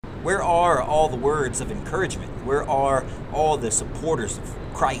Where are all the words of encouragement? Where are all the supporters of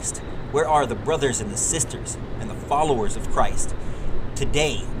Christ? Where are the brothers and the sisters and the followers of Christ?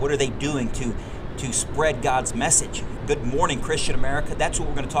 Today, what are they doing to spread God's message? Good morning, Christian America. That's what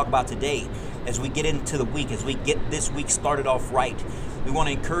we're going to talk about today as we get into the week, as we get this week started off right. We want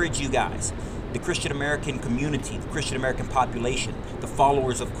to encourage you guys, the Christian American community, the Christian American population, the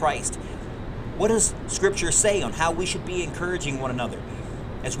followers of Christ. What does Scripture say on how we should be encouraging one another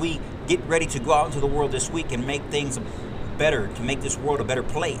as we get ready to go out into the world this week and make things better, to make this world a better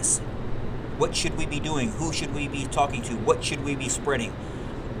place? What should we be doing? Who should we be talking to? What should we be spreading?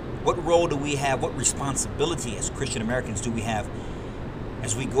 What role do we have? What responsibility as Christian Americans do we have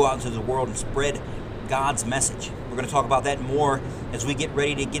as we go out into the world and spread God's message? We're going to talk about that more as we get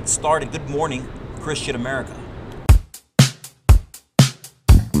ready to get started. Good morning, Christian America.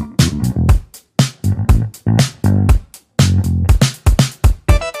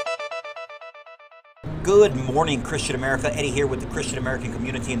 Good morning, Christian America. Eddie here with the Christian American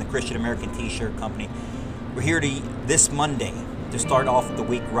community and the Christian American T-shirt company. We're here this Monday to start off the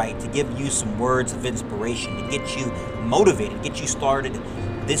week right, to give you some words of inspiration, to get you motivated, get you started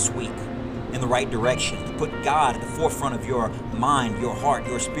this week in the right direction, to put God at the forefront of your mind, your heart,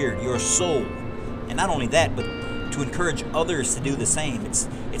 your spirit, your soul. And not only that, but to encourage others to do the same. It's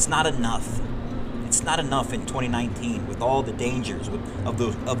not enough. It's not enough in 2019 with all the dangers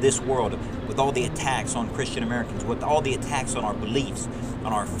of this world, with all the attacks on Christian Americans, with all the attacks on our beliefs,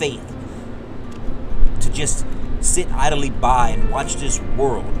 on our faith, to just sit idly by and watch this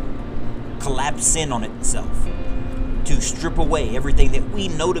world collapse in on itself, to strip away everything that we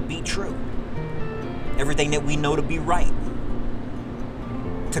know to be true, everything that we know to be right,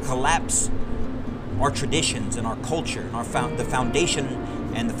 to collapse our traditions and our culture and the foundation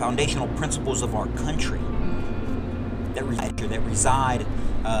and the foundational principles of our country that reside,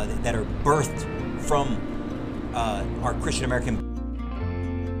 that are birthed from our Christian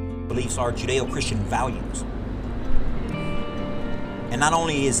American beliefs, our Judeo-Christian values. And not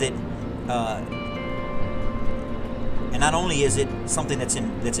only is it something that's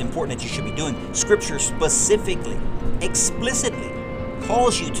important that you should be doing, Scripture specifically, explicitly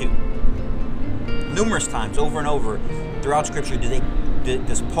calls you to. Numerous times, over and over, throughout Scripture,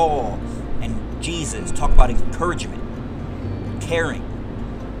 does Paul and Jesus talk about encouragement, caring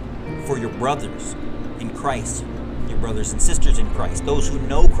for your brothers in Christ, your brothers and sisters in Christ, those who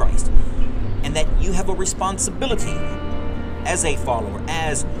know Christ, and that you have a responsibility as a follower,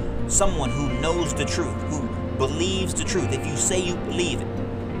 as someone who knows the truth, who believes the truth. If you say you believe it,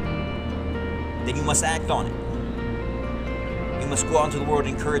 then you must act on it. You must go out into the world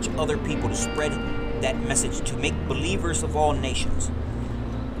and encourage other people to spread that message, to make believers of all nations.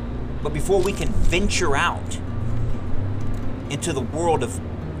 But before we can venture out into the world of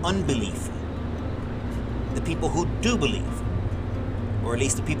unbelief, the people who do believe, or at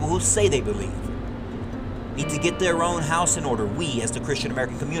least the people who say they believe, need to get their own house in order. We, as the Christian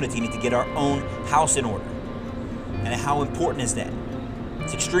American community, need to get our own house in order. And how important is that?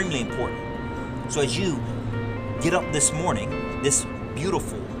 It's extremely important. So as you get up this morning, this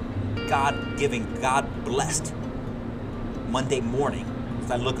beautiful, God-giving, God-blessed Monday morning,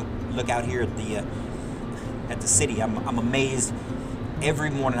 as I look out here at the city, I'm amazed. Every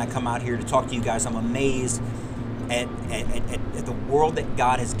morning I come out here to talk to you guys, I'm amazed at the world that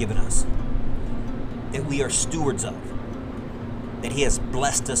God has given us, that we are stewards of, that He has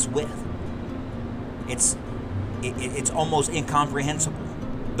blessed us with. It's almost incomprehensible,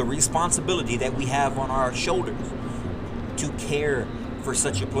 the responsibility that we have on our shoulders to care for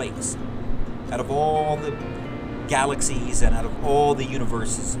such a place. Out of all the galaxies and out of all the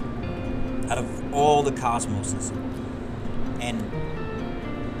universes, out of all the cosmoses, and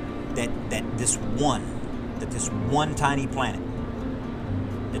that this one tiny planet,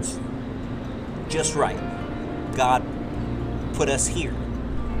 that's just right, God put us here,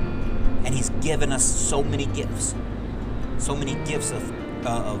 and He's given us so many gifts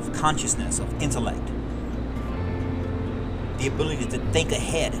of consciousness, of intellect, the ability to think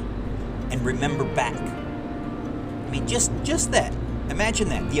ahead and remember back. I mean, just that. Imagine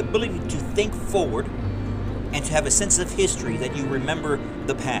that, the ability to think forward and to have a sense of history, that you remember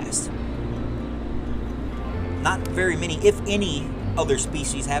the past. Not very many, if any, other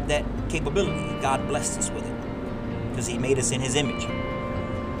species have that capability. God blessed us with it because He made us in His image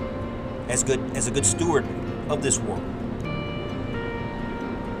as a good steward of this world.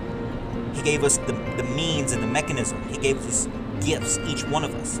 He gave us the means and the mechanism. He gave us gifts, each one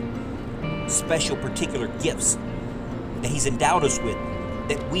of us, special particular gifts that He's endowed us with,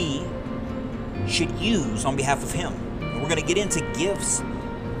 that we should use on behalf of Him. And we're going to get into gifts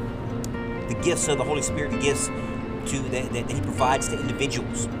the gifts of the Holy Spirit and gifts that He provides to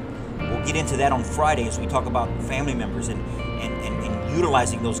individuals. We'll get into that on Friday as we talk about family members and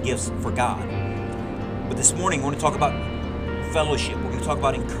utilizing those gifts for God. But this morning, we're going to talk about fellowship. We're going to talk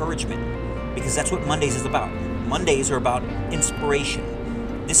about encouragement, because that's what Mondays is about. Mondays are about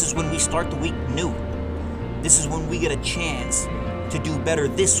inspiration. This is when we start the week new. This is when we get a chance to do better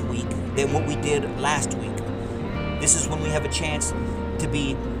this week than what we did last week. This is when we have a chance to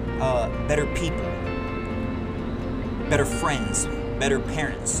be better people, better friends, better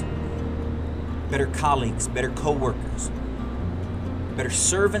parents, better colleagues, better co-workers, better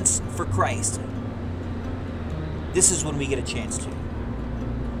servants for Christ. This is when we get a chance to.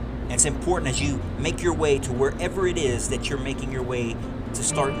 And it's important as you make your way to wherever it is that you're making your way to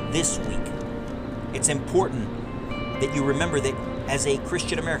start this week. It's important that you remember that as a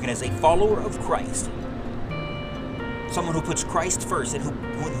Christian American, as a follower of Christ, someone who puts Christ first and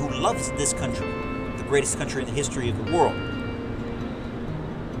who loves this country, the greatest country in the history of the world,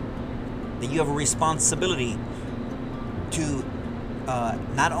 that you have a responsibility to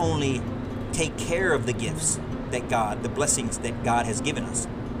not only take care of the gifts that God, the blessings that God has given us,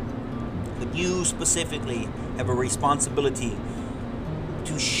 but you specifically have a responsibility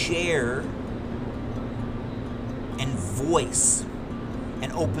to share and voice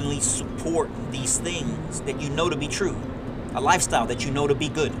and openly support these things that you know to be true, a lifestyle that you know to be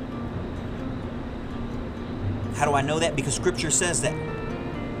good. How do I know that? Because Scripture says that.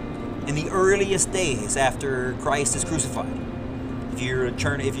 In the earliest days after Christ is crucified,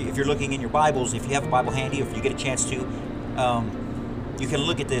 if you're looking in your Bibles, if you have a Bible handy, or if you get a chance to, you can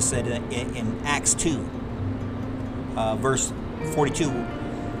look at this in Acts 2, verse 42,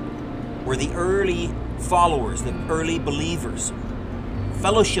 where the early followers, the early believers,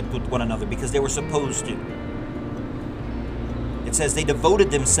 fellowshiped with one another because they were supposed to. It says they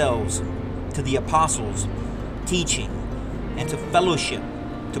devoted themselves to the apostles' teaching and to fellowship,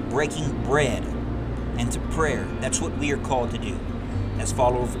 to breaking bread and to prayer. That's what we are called to do. As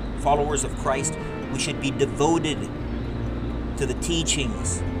followers of Christ, we should be devoted to the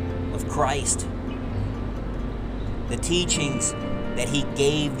teachings of Christ, the teachings that He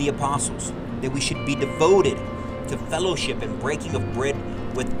gave the apostles, that we should be devoted to fellowship and breaking of bread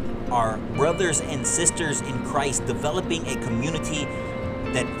with our brothers and sisters in Christ, developing a community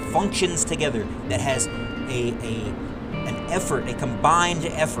that functions together, that has an effort, a combined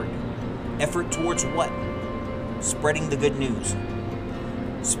effort towards what? Spreading the good news,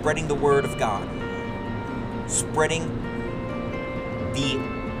 spreading the word of God, spreading the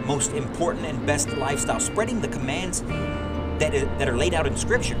most important and best lifestyle, spreading the commands that are laid out in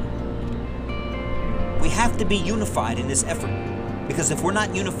Scripture. We have to be unified in this effort, because if we're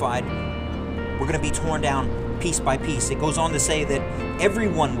not unified, we're going to be torn down piece by piece. It goes on to say that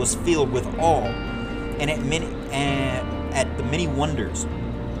everyone was filled with awe and at the many wonders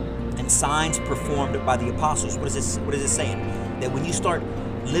and signs performed by the apostles. What is it saying? That when you start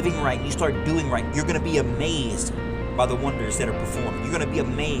living right, you start doing right, you're going to be amazed by the wonders that are performed. You're going to be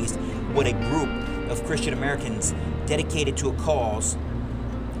amazed what a group of Christian Americans dedicated to a cause,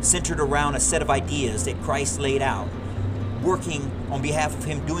 centered around a set of ideas that Christ laid out, working on behalf of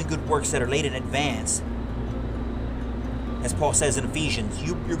Him, doing good works that are laid in advance. As Paul says in Ephesians,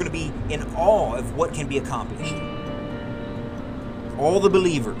 you're going to be in awe of what can be accomplished. All the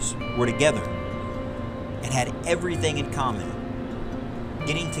believers were together and had everything in common.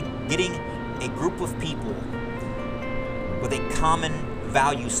 Getting a group of people with a common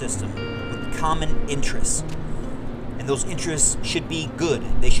value system, with common interests. And those interests should be good.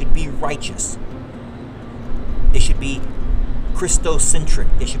 They should be righteous. They should be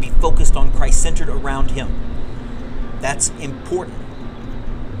Christocentric. They should be focused on Christ, centered around Him. That's important.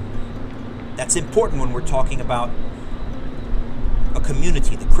 That's important when we're talking about a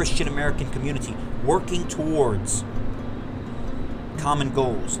community, the Christian American community, working towards common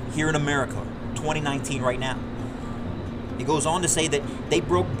goals here in America, 2019 right now. It goes on to say that they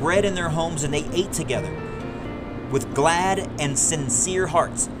broke bread in their homes and they ate together with glad and sincere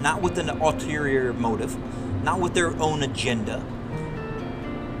hearts, not with an ulterior motive, not with their own agenda,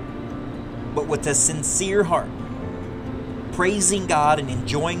 but with a sincere heart, praising God and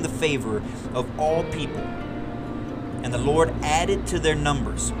enjoying the favor of all people. And the Lord added to their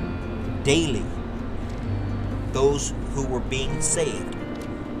numbers daily those who were being saved.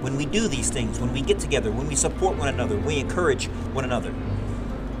 When we do these things, when we get together, when we support one another, we encourage one another,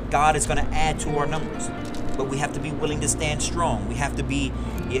 God is going to add to our numbers. But we have to be willing to stand strong. You have to be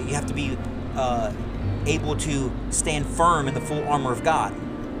able to stand firm in the full armor of God.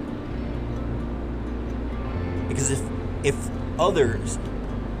 Because if others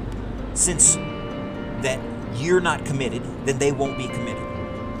Since that you're not committed, then they won't be committed.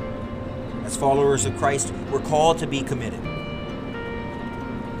 As followers of Christ, we're called to be committed.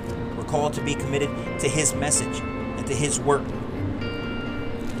 We're called to be committed to His message and to His work.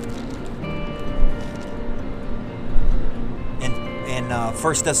 In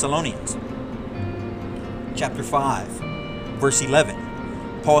 1 Thessalonians chapter 5, verse 11,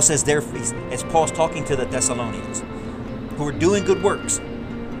 Paul says there, as Paul's talking to the Thessalonians who are doing good works,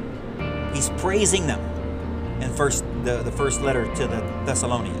 he's praising them in the first letter to the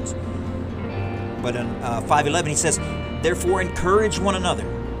Thessalonians. But in 5:11 he says, therefore encourage one another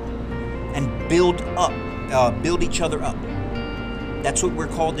and build each other up. That's what we're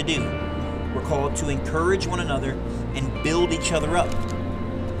called to do. We're called to encourage one another and build each other up.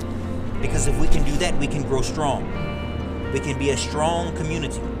 Because if we can do that, we can grow strong. We can be a strong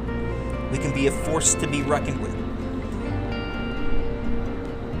community. We can be a force to be reckoned with.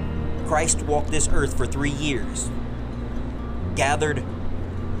 Christ walked this earth for 3 years, gathered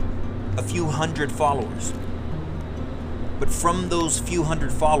a few hundred followers. But from those few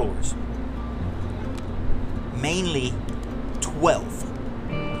hundred followers, mainly 12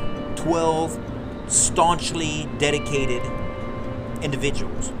 staunchly dedicated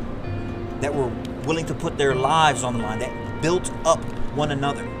individuals that were willing to put their lives on the line, that built up one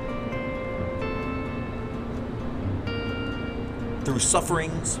another through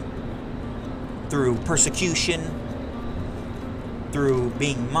sufferings, through persecution, through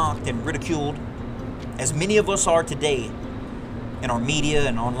being mocked and ridiculed, as many of us are today in our media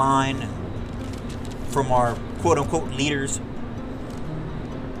and online, and from our quote-unquote leaders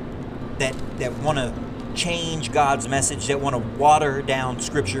that want to change God's message, that want to water down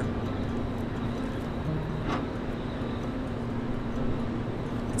Scripture.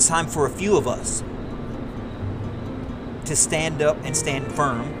 It's time for a few of us to stand up and stand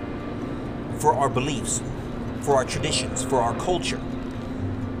firm for our beliefs, for our traditions, for our culture,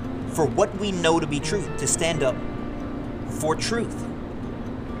 for what we know to be truth, to stand up for truth.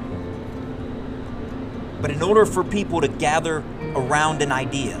 But in order for people to gather around an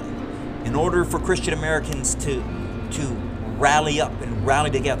idea, in order for Christian Americans to rally up and rally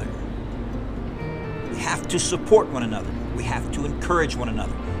together, we have to support one another. We have to encourage one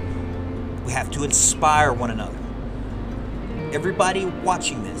another. We have to inspire one another. Everybody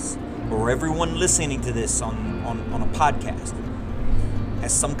watching this, or everyone listening to this on a podcast,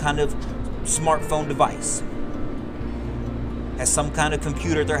 has some kind of smartphone device, has some kind of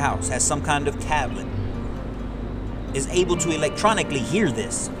computer at their house, has some kind of tablet, is able to electronically hear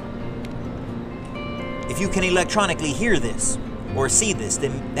this. If you can electronically hear this or see this,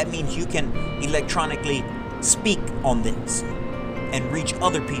 then that means you can electronically speak on this and reach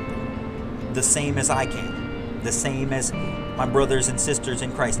other people the same as I can, the same as my brothers and sisters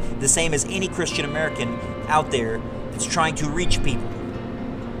in Christ, the same as any Christian American out there that's trying to reach people.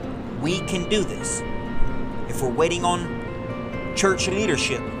 We can do this. If we're waiting on church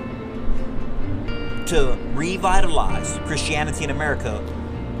leadership to revitalize Christianity in America,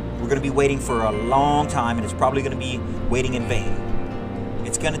 we're going to be waiting for a long time, and it's probably going to be waiting in vain.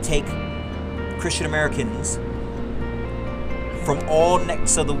 It's going to take Christian Americans from all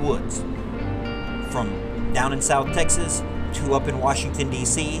necks of the woods, from down in South Texas to up in Washington,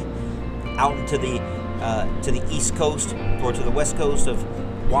 D.C., out into to the East Coast or to the West Coast of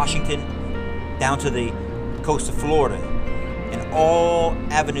Washington, down to the coast of Florida, and all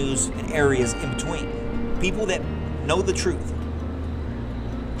avenues and areas in between. People that know the truth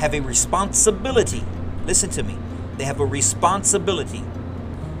have a responsibility. Listen to me. They have a responsibility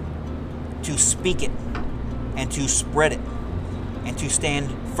to speak it and to spread it and to stand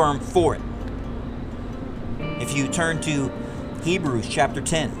firm for it. If you turn to Hebrews chapter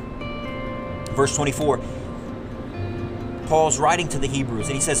 10, verse 24, Paul's writing to the Hebrews,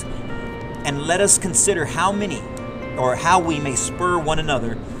 and he says, and let us consider how we may spur one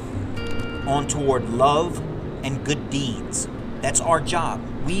another on toward love and good deeds. That's our job.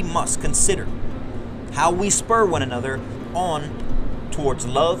 We must consider how we spur one another on towards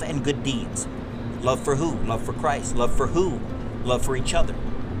love and good deeds. Love for who? Love for Christ. Love for who? Love for each other.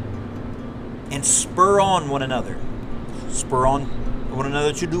 And spur on one another. Spur on one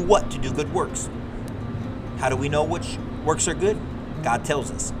another to do what? To do good works. How do we know which works are good? God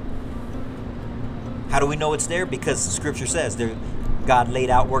tells us. How do we know it's there? Because the Scripture says God laid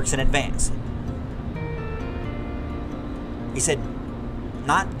out works in advance. He said,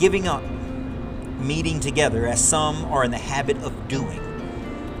 not giving up meeting together as some are in the habit of doing.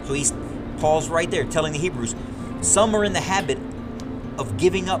 So Paul's right there telling the Hebrews, some are in the habit of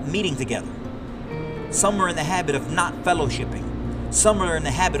giving up meeting together. Some are in the habit of not fellowshipping. Some are in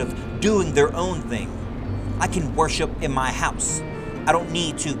the habit of doing their own thing. I can worship in my house. I don't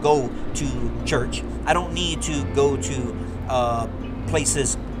need to go to church. I don't need to go to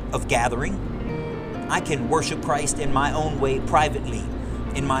places of gathering. I can worship Christ in my own way, privately,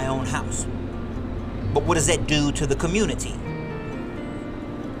 in my own house. But what does that do to the community?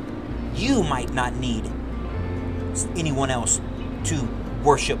 You might not need anyone else to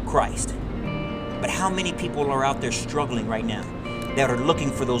worship Christ. But how many people are out there struggling right now that are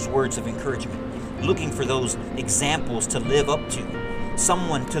looking for those words of encouragement, looking for those examples to live up to,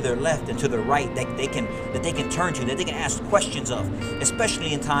 someone to their left and to their right that they can turn to, that they can ask questions of,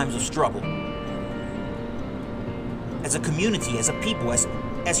 especially in times of struggle? As a community, as a people,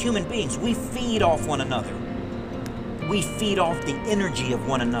 as human beings, we feed off one another. We feed off the energy of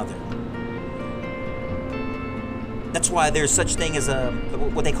one another. That's why there's such thing as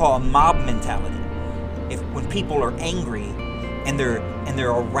what they call a mob mentality. When people are angry and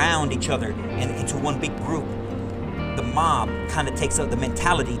they're around each other and into one big group, the mob kind of takes the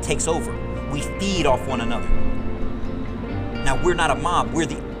mentality takes over. We feed off one another. Now, we're not a mob. We're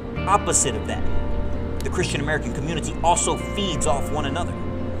the opposite of that. The Christian American community also feeds off one another.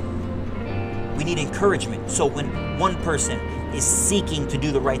 We need encouragement. So when one person is seeking to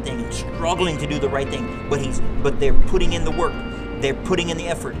do the right thing and struggling to do the right thing, but they're putting in the work, they're putting in the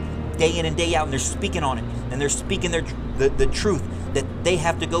effort, day in and day out, and they're speaking on it, and they're speaking the truth that they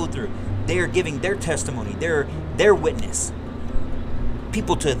have to go through. They're giving their testimony, their witness.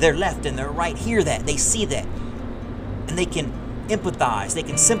 People to their left and their right hear that, they see that, and they can empathize, they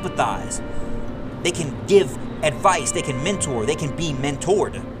can sympathize, they can give advice, they can mentor, they can be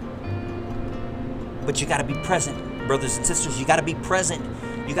mentored. But you got to be present, brothers and sisters. You got to be present.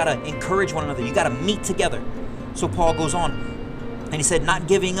 You got to encourage one another. You got to meet together. So Paul goes on, and he said, not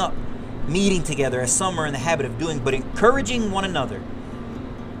giving up meeting together as some are in the habit of doing, but encouraging one another.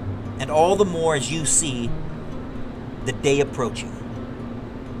 And all the more as you see the day approaching.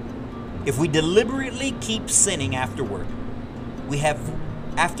 If we deliberately keep sinning afterward,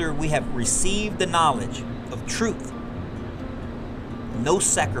 after we have received the knowledge of truth, no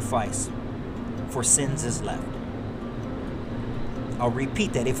sacrifice for sins is left. I'll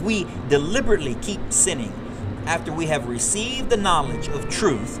repeat that. If we deliberately keep sinning after we have received the knowledge of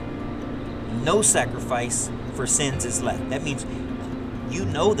truth, no sacrifice for sins is left. That means you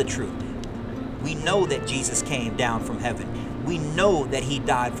know the truth. We know that Jesus came down from heaven. We know that he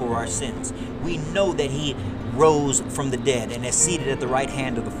died for our sins. We know that he rose from the dead and is seated at the right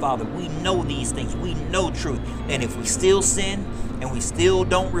hand of the Father. We know these things. We know truth. And if we still sin and we still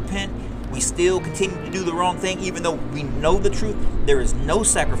don't repent, we still continue to do the wrong thing, even though we know the truth, there is no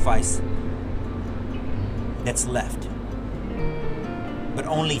sacrifice that's left, but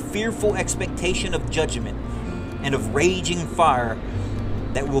only fearful expectation of judgment and of raging fire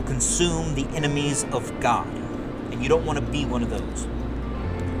that will consume the enemies of God. And you don't want to be one of those.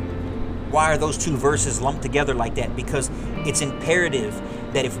 Why are those two verses lumped together like that? Because it's imperative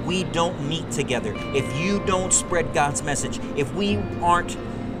that if we don't meet together, if you don't spread God's message, if we aren't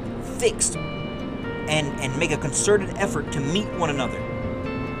fixed and make a concerted effort to meet one another,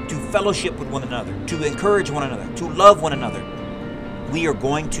 to fellowship with one another, to encourage one another, to love one another, we are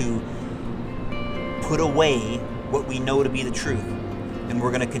going to put away what we know to be the truth, and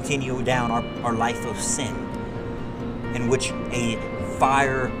we're going to continue down our life of sin, in which a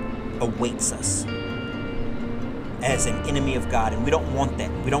fire awaits us as an enemy of God. And we don't want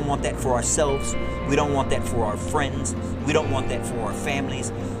that. We don't want that for ourselves. We don't want that for our friends. We don't want that for our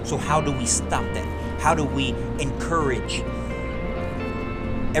families. So how do we stop that? How do we encourage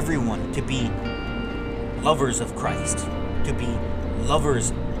everyone to be lovers of Christ, to be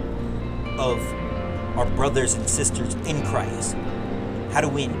lovers of our brothers and sisters in Christ? How do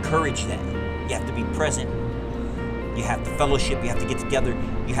we encourage that? You have to be present. You have to fellowship. You have to get together.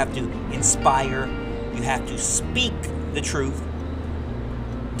 You have to inspire. You have to speak the truth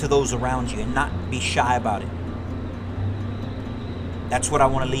to those around you and not be shy about it. That's what I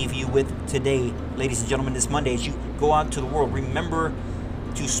want to leave you with today, ladies and gentlemen, this Monday. As you go out to the world, remember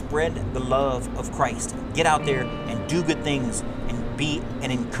to spread the love of Christ. Get out there and do good things and be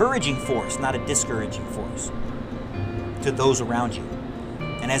an encouraging force, not a discouraging force, to those around you.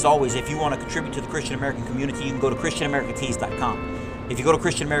 And as always, if you want to contribute to the Christian American community, you can go to ChristianAmericanTees.com. If you go to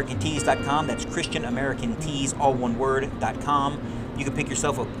ChristianAmericanTees.com, that's ChristianAmericanTees, all one word, .com. You can pick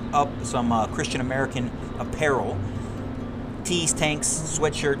yourself up some Christian American apparel. Tees, tanks,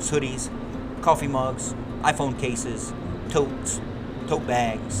 sweatshirts, hoodies, coffee mugs, iPhone cases, totes, tote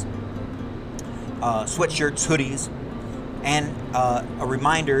bags, sweatshirts, hoodies, and a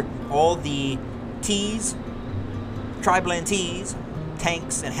reminder, all the tees, Tri-Blend tees,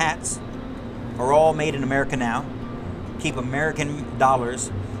 tanks and hats are all made in America now. Keep American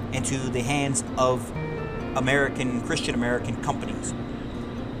dollars into the hands of Christian American companies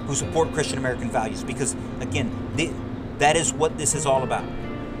who support Christian American values. Because again, that is what this is all about.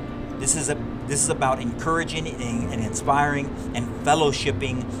 This is about encouraging and inspiring and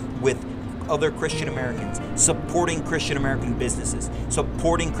fellowshipping with other Christian Americans, supporting Christian American businesses,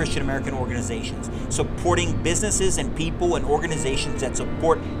 supporting Christian American organizations, supporting businesses and people and organizations that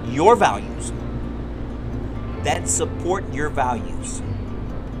support your values. That support your values.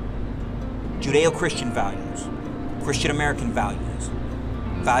 Judeo-Christian values, Christian American values,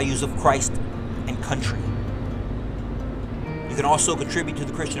 values of Christ and country. You can also contribute to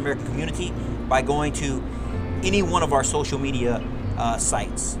the Christian American community by going to any one of our social media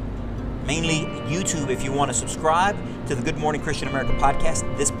sites. Mainly YouTube. If you want to subscribe to the Good Morning Christian America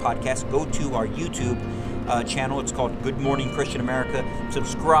podcast, this podcast, go to our YouTube channel. It's called Good Morning Christian America.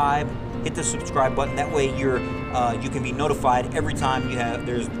 Subscribe. Hit the subscribe button. That way you can be notified every time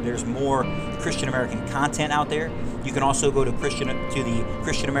there's more Christian American content out there. You can also go to the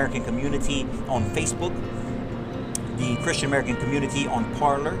Christian American community on Facebook, the Christian American community on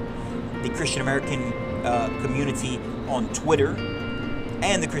Parler, the Christian American community on Twitter,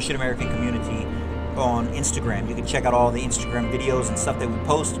 and the Christian American community on Instagram. You can check out all the Instagram videos and stuff that we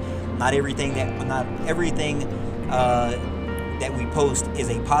post. Not everything that we post is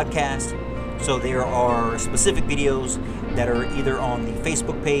a podcast. So there are specific videos that are either on the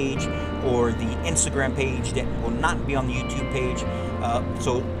Facebook page or the Instagram page that will not be on the YouTube page.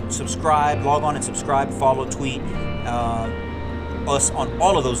 So subscribe, log on and subscribe, follow, tweet us on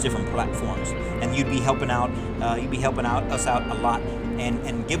all of those different platforms, and you'd be helping out us out a lot,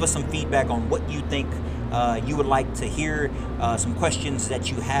 and give us some feedback on what you think you would like to hear, some questions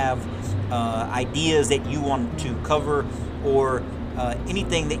that you have, ideas that you want to cover, or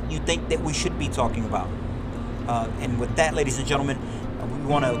anything that you think that we should be talking about. And with that, ladies and gentlemen, we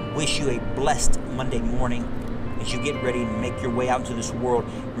want to wish you a blessed Monday morning as you get ready to make your way out into this world.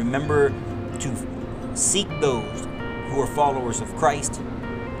 Remember to seek those who are followers of Christ,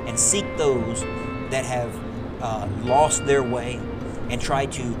 and seek those that have lost their way, and try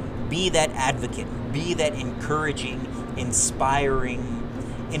to be that advocate, be that encouraging, inspiring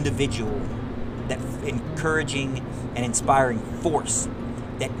individual, that encouraging and inspiring force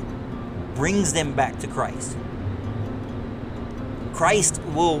that brings them back to Christ. Christ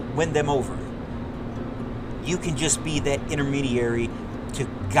will win them over. You can just be that intermediary to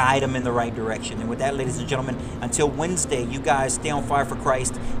guide them in the right direction. And with that, ladies and gentlemen, until Wednesday, you guys stay on fire for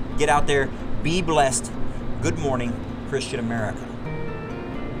Christ. Get out there, be blessed. Good morning, Christian America.